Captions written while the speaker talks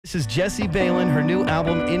This is Jessie Baylin, her new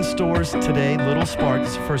album in stores today, Little Spark.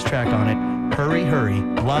 It's the first track on it. Hurry, Hurry,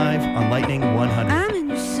 live on Lightning 100. I'm in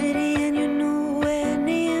your city and you're nowhere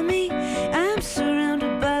near me. I'm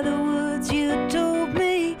surrounded by the words you told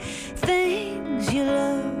me. Things you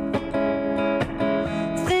love,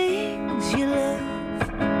 things you love.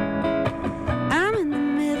 I'm in the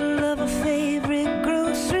middle of a favorite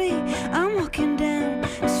grocery. I'm walking down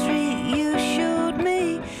the street you showed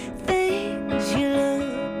me. Things you love,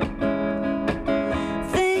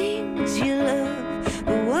 things you love.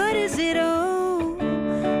 But what is it all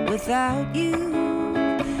without you?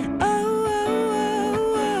 Oh, oh,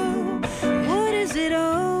 oh, oh. What is it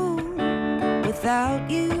all without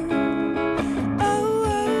you? Oh,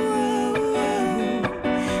 oh, oh, oh.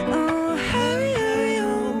 Oh, hurry, hurry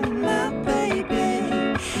home, my baby.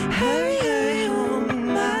 Hurry, hurry home,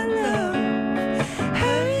 my love.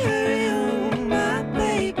 Hurry, hurry home, my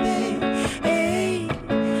baby. Hey,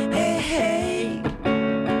 hey, hey.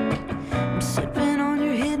 I'm sipping on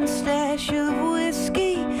your hidden stash of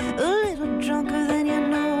whiskey, a little drunker than you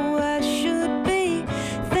know I should be.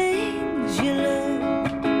 Things you love,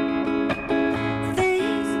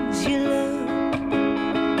 things you love.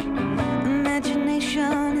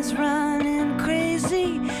 Imagination is running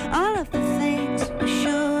crazy, all of the things we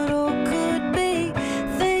should or could be.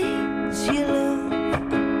 Things you love,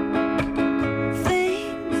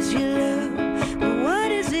 things you love. But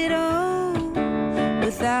what is it all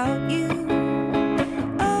without you?